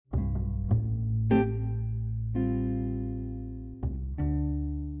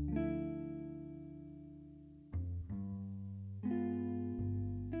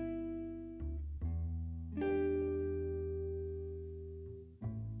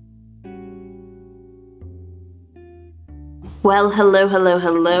Well,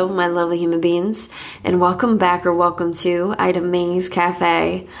 hello, my lovely human beings, and welcome back or welcome to Ida May's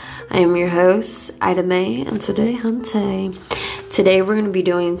Cafe. I am your host, Ida May, and today we're going to be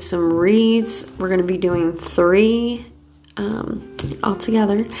doing some reads. We're going to be doing 3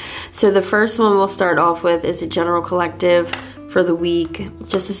 altogether. So the first one we'll start off with is a general collective for the week,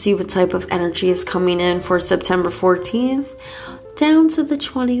 just to see what type of energy is coming in for September 14th down to the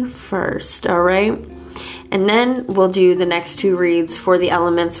 21st, all right? And then we'll do the next 2 reads for the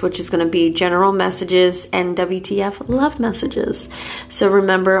elements, which is going to be general messages and WTF love messages. So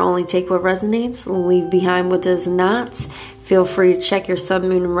remember, only take what resonates, leave behind what does not. Feel free to check your sun,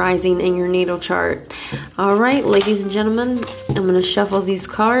 moon, and rising in your natal chart. All right, ladies and gentlemen, I'm going to shuffle these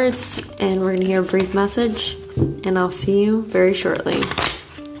cards and we're going to hear a brief message, and I'll see you very shortly.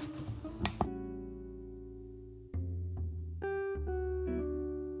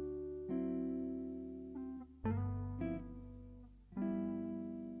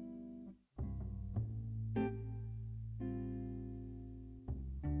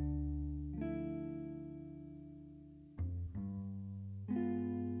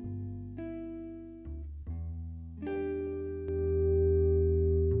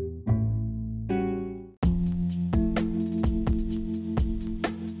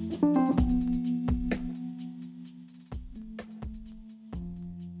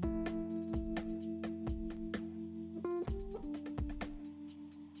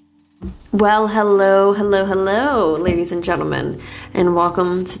 Well, hello, ladies and gentlemen, and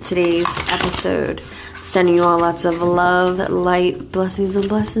welcome to today's episode. Sending you all lots of love, light, blessings and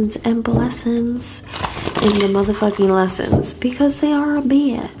blessings and blessings in the motherfucking lessons, because they are a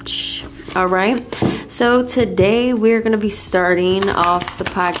bitch. All right. So today we're going to be starting off the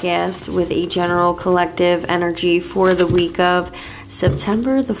podcast with a general collective energy for the week of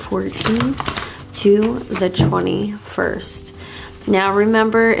September the 14th to the 21st. Now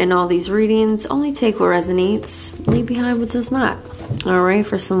remember, in all these readings, only take what resonates, leave behind what does not, alright,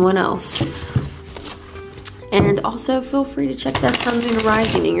 for someone else. And also feel free to check that sun, moon,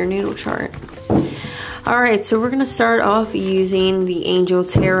 rising in your natal chart. Alright, so we're going to start off using the Angel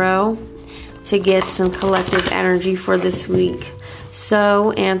Tarot to get some collective energy for this week.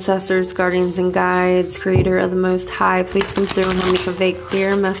 So, ancestors, guardians, and guides, creator of the Most High, please come through and help me convey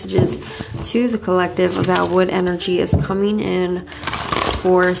clear messages to the collective about what energy is coming in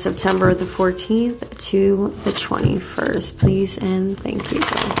for September the 14th to the 21st. Please and thank you.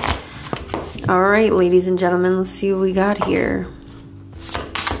 Alright, ladies and gentlemen, let's see what we got here.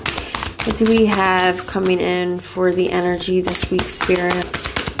 What do we have coming in for the energy this week, Spirit?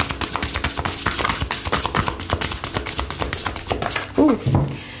 Ooh.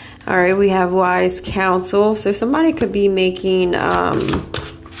 All right, we have wise counsel. So somebody could be making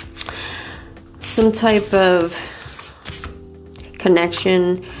some type of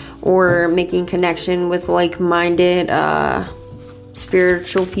connection, or making connection with like-minded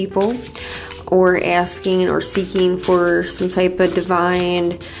spiritual people, or asking or seeking for some type of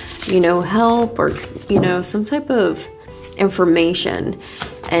divine, help, or, some type of information,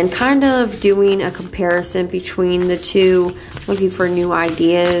 and kind of doing a comparison between the two, looking for new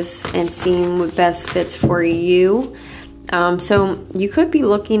ideas and seeing what best fits for you. So you could be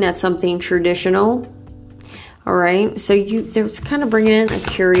looking at something traditional, all right? So there's kind of bringing in a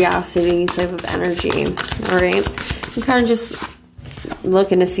curiosity type of energy, all right? You're kind of just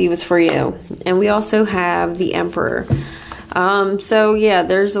looking to see what's for you. And we also have the Emperor. So yeah,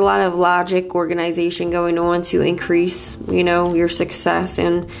 there's a lot of logic, organization going on to increase, your success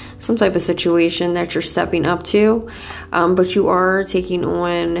in some type of situation that you're stepping up to. But you are taking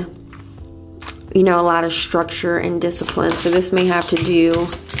on, a lot of structure and discipline. So this may have to do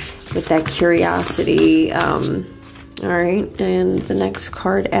with that curiosity. All right. And the next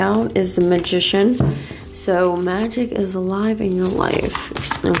card out is the Magician. So magic is alive in your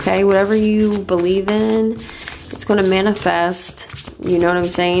life. Okay. Whatever you believe in, it's going to manifest, you know what I'm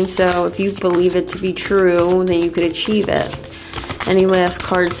saying? So if you believe it to be true, then you could achieve it. Any last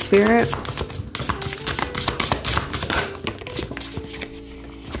card, Spirit?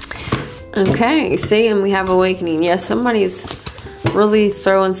 Okay, see, and we have Awakening. Yes, somebody's really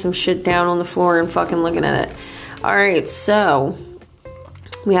throwing some shit down on the floor and fucking looking at it. Alright, so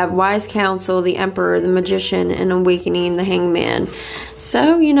we have Wise Counsel, the Emperor, the Magician, and Awakening, the Hangman.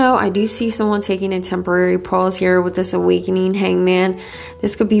 So, I do see someone taking a temporary pause here with this Awakening, Hangman.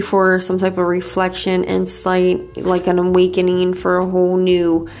 This could be for some type of reflection, insight, like an awakening for a whole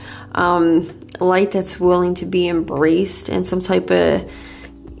new light that's willing to be embraced, and some type of,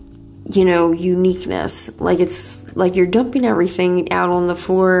 uniqueness. Like it's like you're dumping everything out on the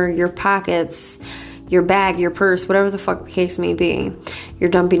floor, your pockets, your bag, your purse, whatever the fuck the case may be. You're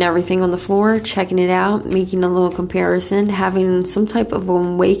dumping everything on the floor, checking it out, making a little comparison, having some type of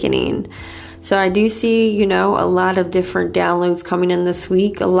awakening. So I do see, a lot of different downloads coming in this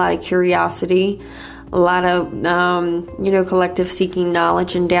week, a lot of curiosity, a lot of, collective seeking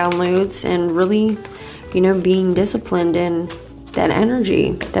knowledge and downloads, and really, being disciplined in that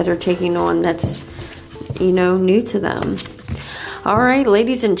energy that they're taking on that's, new to them. All right,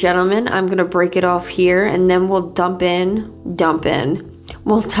 ladies and gentlemen, I'm going to break it off here, and then we'll dump in.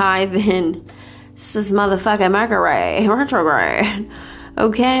 We'll dive in. This is motherfucking Mercury retrograde.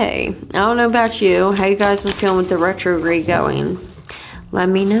 Okay, I don't know about you. How you guys been feeling with the retrograde going? Let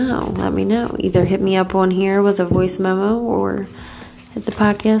me know. Either hit me up on here with a voice memo or hit the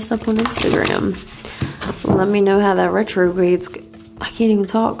podcast up on Instagram. Let me know how that retrograde's... I can't even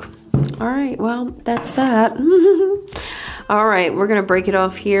talk. All right, well, that's that. All right, we're going to break it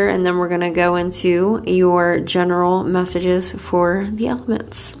off here, and then we're going to go into your general messages for the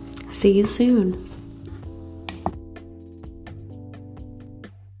elements. See you soon.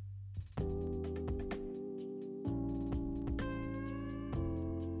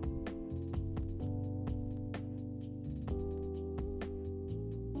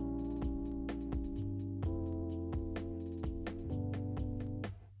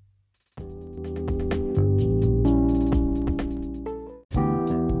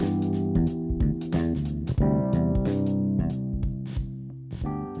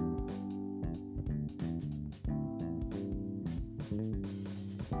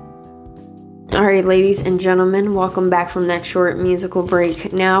 Alright, ladies and gentlemen, welcome back from that short musical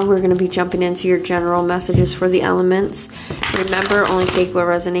break. Now we're going to be jumping into your general messages for the elements. Remember, only take what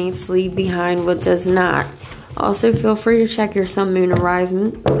resonates, leave behind what does not. Also, feel free to check your sun, moon, and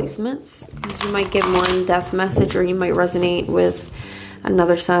rising placements, because you might get more in-depth message, or you might resonate with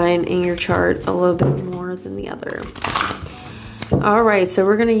another sign in your chart a little bit more than the other. Alright, so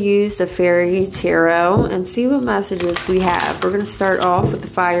we're going to use the Fairy Tarot and see what messages we have. We're going to start off with the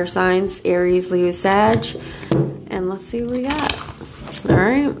fire signs, Aries, Leo, Sag, and let's see what we got.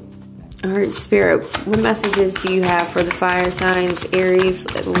 Alright, Spirit, what messages do you have for the fire signs, Aries,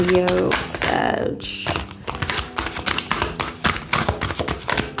 Leo, Sag?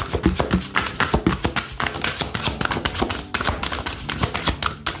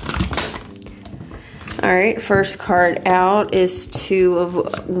 Alright, first card out is Two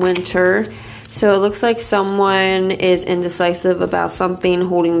of Winter. So it looks like someone is indecisive about something,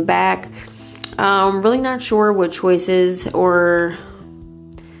 holding back. Really not sure what choices or,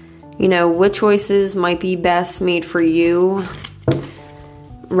 what choices might be best made for you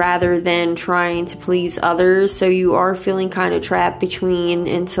rather than trying to please others. So you are feeling kind of trapped between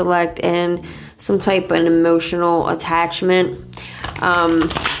intellect and some type of an emotional attachment.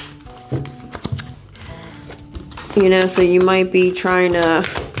 So you might be trying to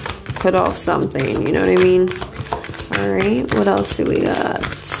put off something, you know what I mean? Alright, what else do we got?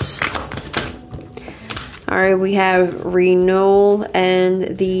 Alright, we have Renewal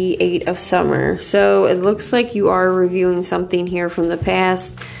and the Eight of Summer. So it looks like you are reviewing something here from the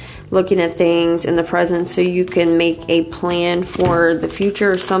past, looking at things in the present so you can make a plan for the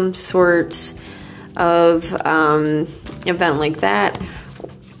future, some sort of event like that.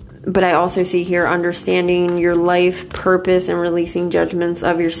 But I also see here understanding your life purpose and releasing judgments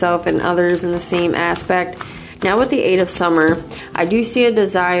of yourself and others in the same aspect. Now with the Eight of Summer, I do see a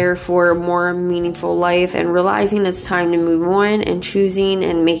desire for a more meaningful life and realizing it's time to move on and choosing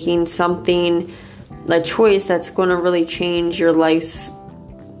and making something, a choice that's going to really change your life's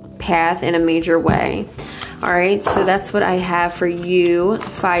path in a major way. Alright, so that's what I have for you,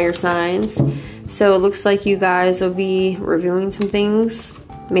 fire signs. So it looks like you guys will be reviewing some things,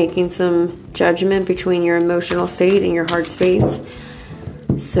 making some judgment between your emotional state and your heart space.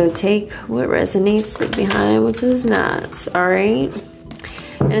 So take what resonates, leave behind what does not. Alright?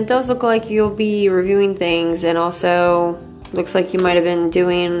 And it does look like you'll be reviewing things, and also looks like you might have been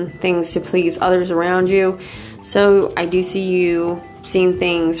doing things to please others around you. So I do see you seeing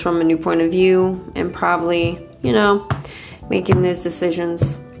things from a new point of view and probably, making those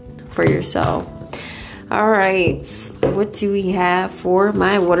decisions for yourself. Alright, what do we have for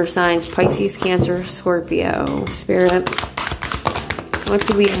my water signs? Pisces, Cancer, Scorpio. Spirit, what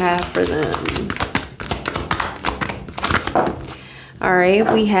do we have for them?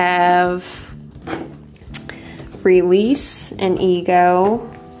 Alright, we have Release and Ego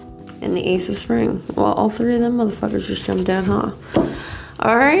and the Ace of Spring. Well, all three of them motherfuckers just jumped down, huh?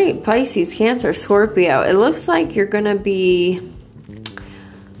 Alright, Pisces, Cancer, Scorpio. It looks like you're going to be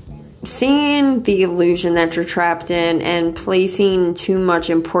seeing the illusion that you're trapped in and placing too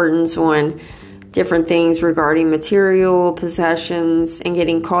much importance on different things regarding material possessions and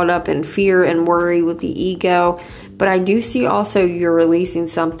getting caught up in fear and worry with the ego. But I do see also you're releasing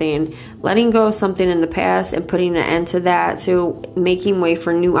something, letting go of something in the past and putting an end to that. So making way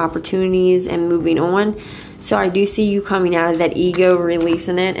for new opportunities and moving on. So I do see you coming out of that ego,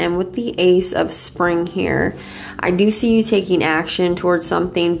 releasing it. And with the Ace of Spring here, I do see you taking action towards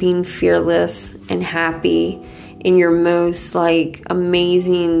something, being fearless and happy in your most like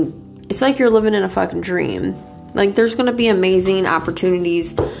amazing. It's like you're living in a fucking dream. Like there's going to be amazing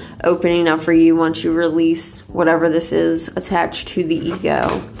opportunities opening up for you once you release whatever this is attached to the ego.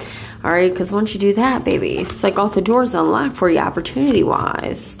 All right, because once you do that, baby, it's like all the doors unlocked for you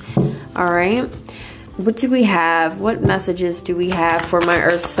opportunity-wise. All right, what do we have? What messages do we have for my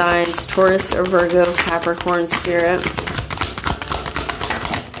earth signs, Taurus or Virgo, Capricorn, Spirit?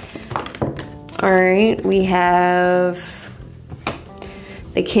 All right, we have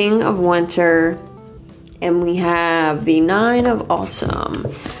the King of Winter, and we have the Nine of Autumn.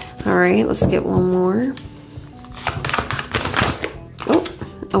 All right, let's get one more. Oh,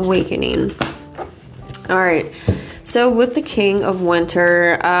 Awakening. All right, so with the King of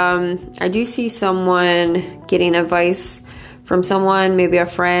Winter, I do see someone getting advice from someone, maybe a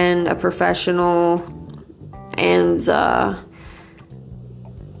friend, a professional, and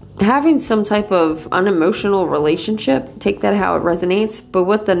having some type of unemotional relationship. Take that how it resonates. But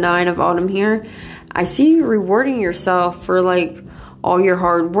with the Nine of Autumn here, I see you rewarding yourself for like all your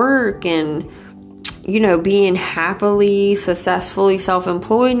hard work and, you know, being happily, successfully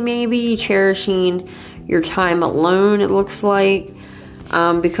self-employed, maybe cherishing your time alone, it looks like,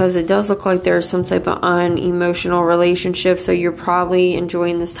 because it does look like there's some type of unemotional relationship. So you're probably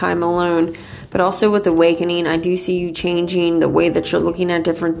enjoying this time alone. But also with Awakening, I do see you changing the way that you're looking at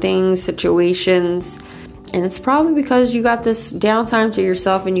different things, situations. And it's probably because you got this downtime to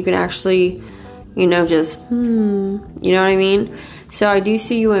yourself and you can actually, you know, just, you know what I mean? So I do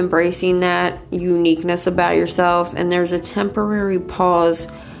see you embracing that uniqueness about yourself. And there's a temporary pause,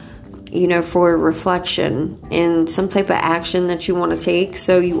 you know, for reflection and some type of action that you want to take.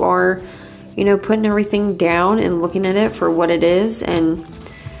 So you are, you know, putting everything down and looking at it for what it is and,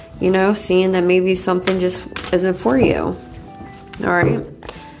 you know, seeing that maybe something just isn't for you. All right.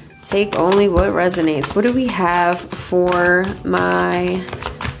 Take only what resonates. What do we have for my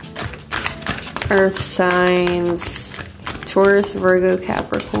earth signs? Taurus, Virgo,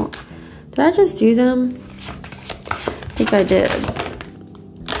 Capricorn. Did I just do them? I think I did.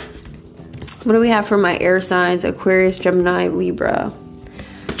 What do we have for my air signs? Aquarius, Gemini, Libra.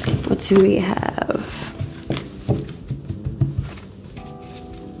 What do we have?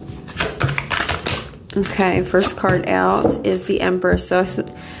 Okay, first card out is the Empress. So I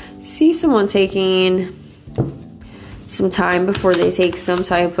see someone taking some time before they take some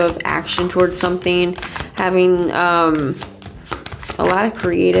type of action towards something, having a lot of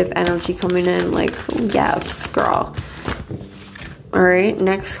creative energy coming in, like, oh, yes, girl. All right,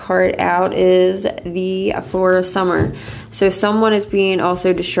 next card out is the Four of Summer. So someone is being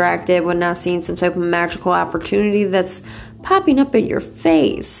also distracted when not seeing some type of magical opportunity that's popping up at your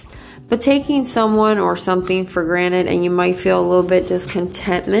face, but taking someone or something for granted, and you might feel a little bit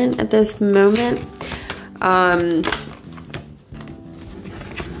discontentment at this moment.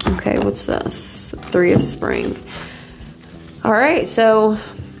 Okay, what's this? Three of Spring. All right, so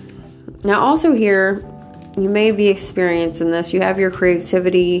now also here, you may be experiencing this. You have your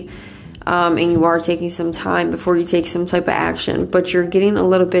creativity, and you are taking some time before you take some type of action, but you're getting a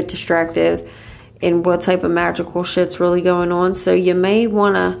little bit distracted in what type of magical shit's really going on. So you may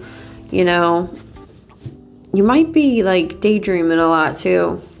want to, you know, you might be like daydreaming a lot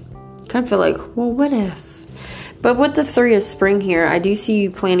too. Kind of feel like, well, what if? But with the Three of Spring here, I do see you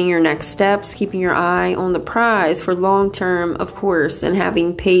planning your next steps, keeping your eye on the prize for long term, of course, and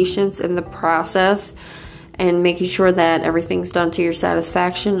having patience in the process and making sure that everything's done to your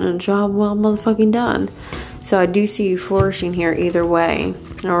satisfaction and a job well motherfucking done. So I do see you flourishing here either way.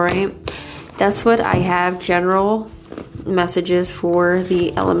 All right. That's what I have. General messages for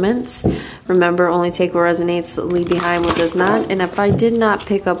the elements. Remember, only take what resonates, leave behind what does not. And if I did not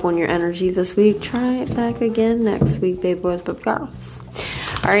pick up on your energy this week, try it back again next week, baby boys, baby girls.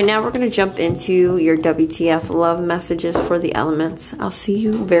 All right, now we're going to jump into your WTF love messages for the elements. I'll see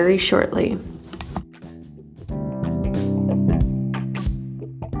you very shortly.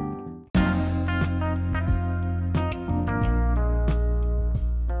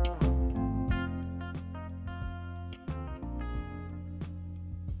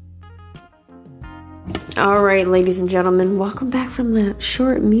 All right, ladies and gentlemen, welcome back from that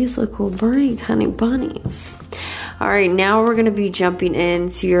short musical break, honey bunnies. All right, now we're going to be jumping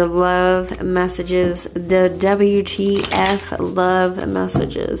into your love messages, the WTF love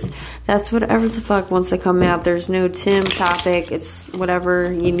messages. That's whatever the fuck wants to come out. There's no Tim topic. It's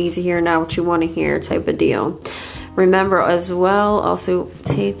whatever you need to hear now, what you want to hear type of deal. Remember as well, also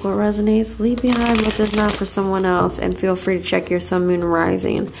take what resonates, leave behind what does not for someone else, and feel free to check your sun, moon,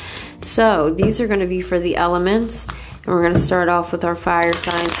 rising. So these are going to be for the elements. And we're going to start off with our fire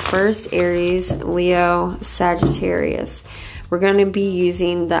signs first, Aries, Leo, Sagittarius. We're going to be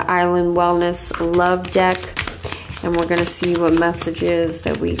using the Island Wellness Love deck, and we're going to see what messages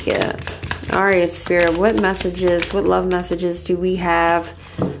that we get. All right, Spirit, what messages, what love messages do we have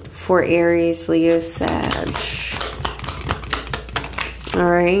for Aries, Leo, Sag? All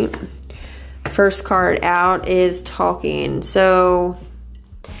right. First card out is talking. So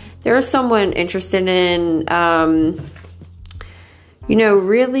there's someone interested in,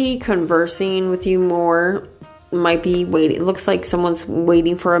 really conversing with you more. Might be waiting. It looks like someone's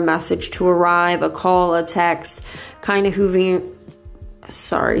waiting for a message to arrive, a call, a text, kind of hooving.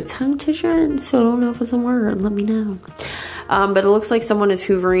 Sorry, tongue tissue. So I don't know if it's a word. Let me know. But it looks like someone is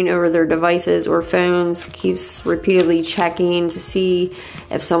hoovering over their devices or phones, keeps repeatedly checking to see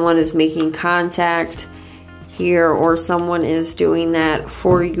if someone is making contact here, or someone is doing that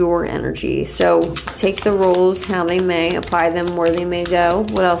for your energy. So take the rules how they may, apply them where they may go.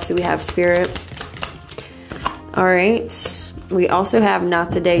 What else do we have, Spirit? All right, we also have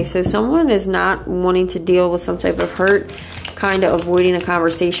not today. So someone is not wanting to deal with some type of hurt, kind of avoiding a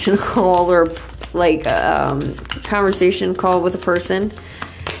conversation call, or like a conversation call with a person,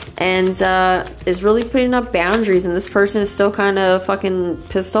 and is really putting up boundaries, and this person is still kind of fucking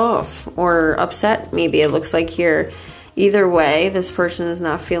pissed off or upset, maybe it looks like here. Either way, this person is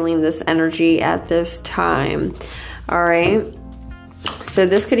not feeling this energy at this time. All right, so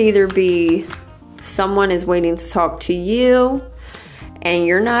this could either be someone is waiting to talk to you and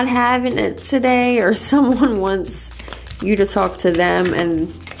you're not having it today, or someone wants you to talk to them,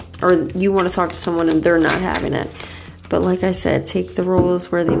 or you want to talk to someone and they're not having it. But like I said, take the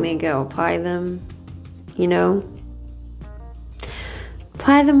rules where they may go. Apply them,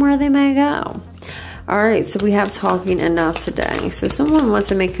 Apply them where they may go. All right, so we have talking and not today. So someone wants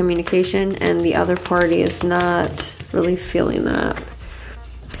to make communication and the other party is not really feeling that.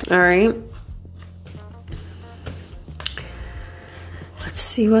 All right. Let's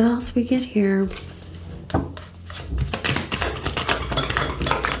see what else we get here.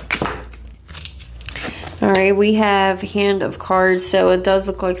 All right, we have Hand of Cards. So it does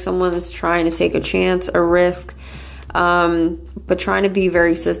look like someone is trying to take a chance, a risk, but trying to be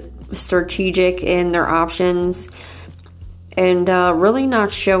very strategic in their options, and really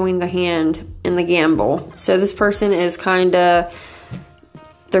not showing the hand in the gamble. So this person is they're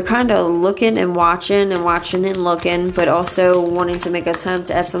kind of looking and watching and looking, but also wanting to make an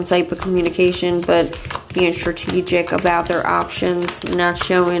attempt at some type of communication, but being strategic about their options, not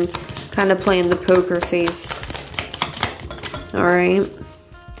showing, kind of playing the poker face. All right.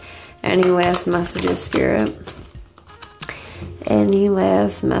 Any last messages, Spirit? Any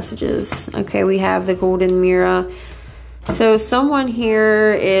last messages? Okay, we have the Golden Mirror. So someone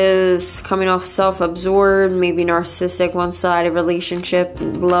here is coming off self-absorbed, maybe narcissistic, one-sided relationship,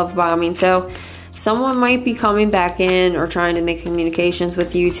 love bombing. So someone might be coming back in or trying to make communications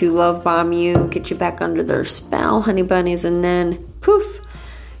with you to love bomb you, get you back under their spell, honey bunnies, and then poof,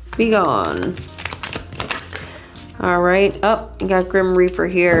 be gone. All right. Oh, you got Grim Reaper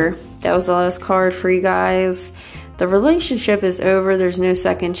here. That was the last card for you guys. The relationship is over. There's no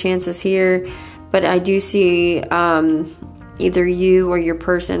second chances here. But I do see either you or your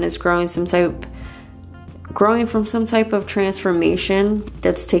person is growing from some type of transformation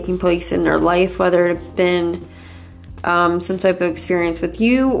that's taking place in their life, whether it have been some type of experience with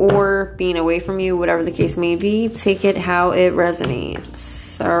you or being away from you, whatever the case may be. Take it how it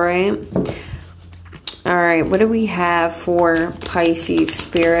resonates. All right. All right. What do we have for Pisces,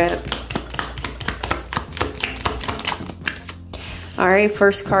 Spirit? All right,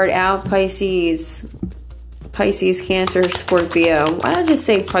 first card out, Pisces. Pisces, Cancer, Scorpio. Why don't I just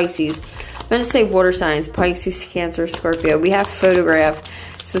say Pisces? I'm going to say water signs, Pisces, Cancer, Scorpio. We have photograph.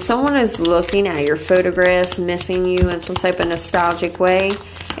 So someone is looking at your photographs, missing you in some type of nostalgic way,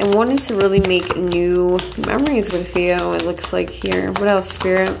 and wanting to really make new memories with you, it looks like here. What else,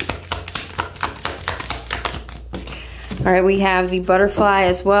 Spirit? All right, we have the butterfly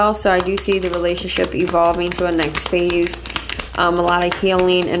as well. So I do see the relationship evolving to a next phase. A lot of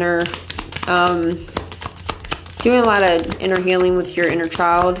healing, doing a lot of inner healing with your inner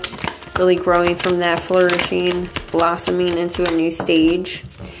child, really growing from that, flourishing, blossoming into a new stage.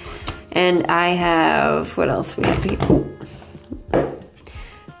 And I have, what else we have people?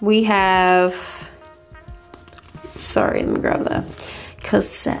 We have, sorry, let me grab that.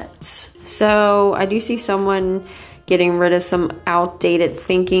 Cassettes. So I do see someone getting rid of some outdated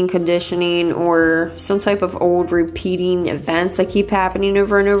thinking, conditioning, or some type of old repeating events that keep happening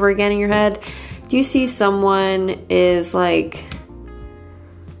over and over again in your head. Do you see someone is like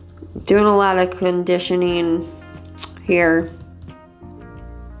doing a lot of conditioning here?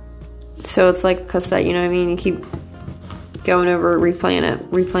 So it's like a cassette, you know what I mean? You keep going over it,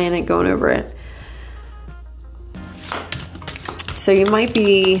 replaying it, going over it. So you might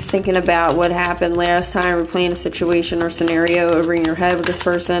be thinking about what happened last time, replaying a situation or scenario over in your head with this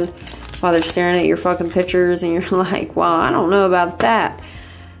person while they're staring at your fucking pictures, and you're like, well, I don't know about that.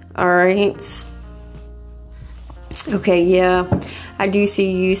 Alright. Okay, yeah. I do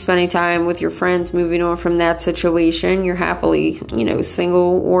see you spending time with your friends, moving on from that situation. You're happily,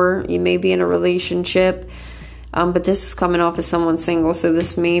 single, or you may be in a relationship. But this is coming off as someone single, so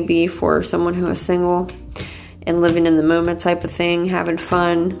this may be for someone who is single and living in the moment type of thing, having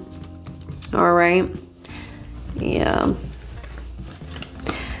fun. Alright. Yeah.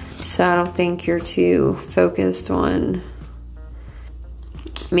 So I don't think you're too focused on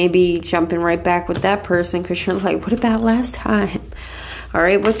maybe jumping right back with that person, because you're like, what about last time?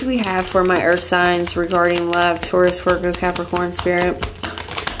 Alright, what do we have for my earth signs regarding love? Taurus, Virgo, Capricorn, Spirit.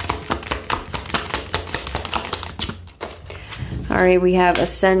 Alright, we have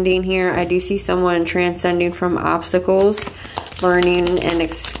ascending here. I do see someone transcending from obstacles, learning and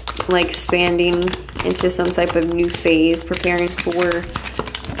expanding into some type of new phase, preparing for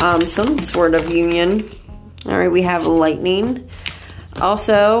some sort of union. Alright, we have lightning.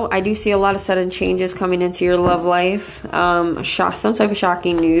 Also, I do see a lot of sudden changes coming into your love life. Some type of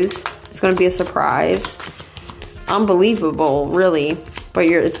shocking news. It's going to be a surprise. Unbelievable, really. But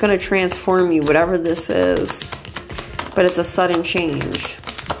it's going to transform you, whatever this is. But it's a sudden change.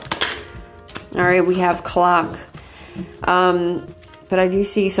 Alright, we have clock. But I do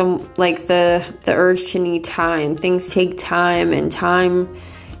see some, like, the urge to need time. Things take time, and time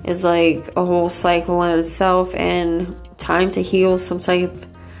is like a whole cycle in itself, and time to heal some type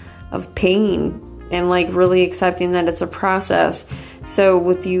of pain, and like really accepting that it's a process. So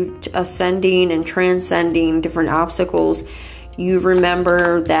with you ascending and transcending different obstacles, you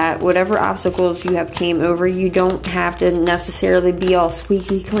remember that whatever obstacles you have came over, you don't have to necessarily be all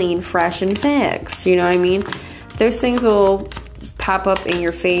squeaky clean, fresh, and fixed. You know what I mean? Those things will pop up in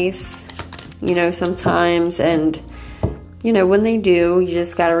your face, sometimes, and when they do, you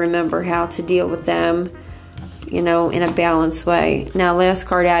just got to remember how to deal with them, in a balanced way. Now, last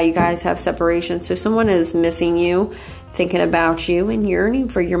card out, you guys have separation. So someone is missing you, thinking about you, and yearning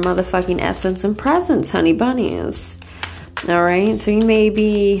for your motherfucking essence and presence, honey bunnies. All right, so you may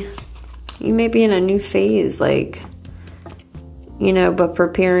be in a new phase, but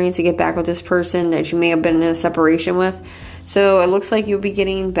preparing to get back with this person that you may have been in a separation with. So it looks like you'll be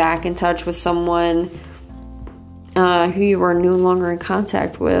getting back in touch with someone who you are no longer in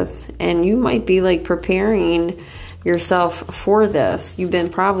contact with, and you might be preparing yourself for this. You've been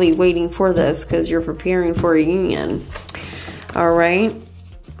probably waiting for this because you're preparing for a union. All right.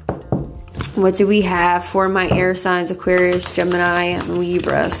 What do we have for my air signs? Aquarius, Gemini, and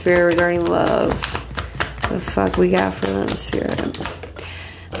Libra. Spirit regarding love. The fuck we got for them, Spirit?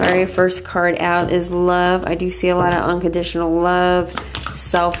 Alright, first card out is love. I do see a lot of unconditional love,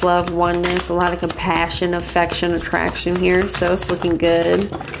 self-love, oneness, a lot of compassion, affection, attraction here. So it's looking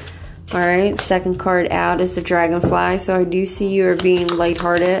good. Alright, second card out is the dragonfly. So I do see you are being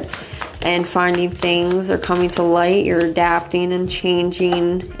lighthearted and finding things are coming to light. You're adapting and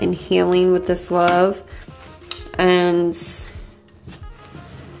changing and healing with this love. And let's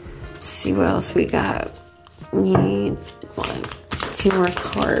see what else we got. Need 2 more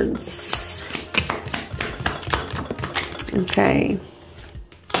cards. Okay.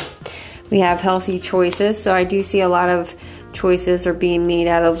 We have healthy choices. So I do see a lot of choices are being made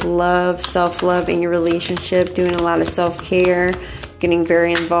out of love, self-love in your relationship, doing a lot of self-care, getting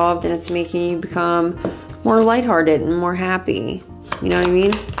very involved, and it's making you become more lighthearted and more happy. You know what I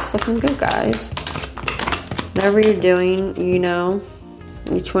mean? It's looking good, guys. Whatever you're doing,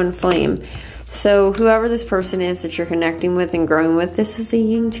 each twin flame. So whoever this person is that you're connecting with and growing with, this is the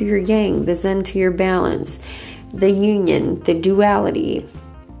yin to your yang, the zen to your balance, the union, the duality.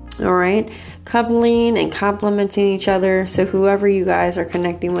 All right? Coupling and complementing each other. So whoever you guys are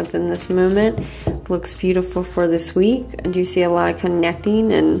connecting with in this moment looks beautiful for this week. I do see a lot of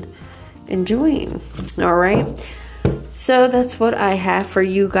connecting and enjoying. All right? So that's what I have for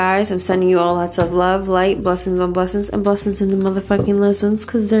you guys. I'm sending you all lots of love, light, blessings on blessings, and blessings in the motherfucking lessons,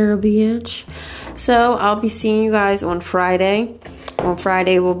 because they're a bitch. So I'll be seeing you guys on Friday. On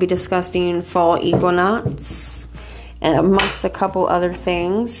Friday, we'll be discussing fall equinox and amongst a couple other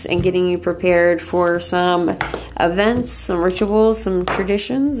things, and getting you prepared for some events, some rituals, some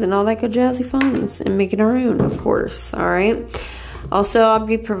traditions, and all that good jazzy funs, and make it our own, of course. All right. Also, I'll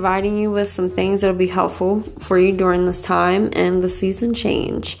be providing you with some things that'll be helpful for you during this time and the season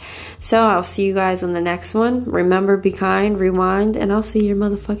change. So I'll see you guys on the next one. Remember, be kind, rewind, and I'll see your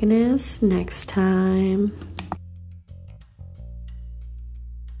motherfucking ass next time.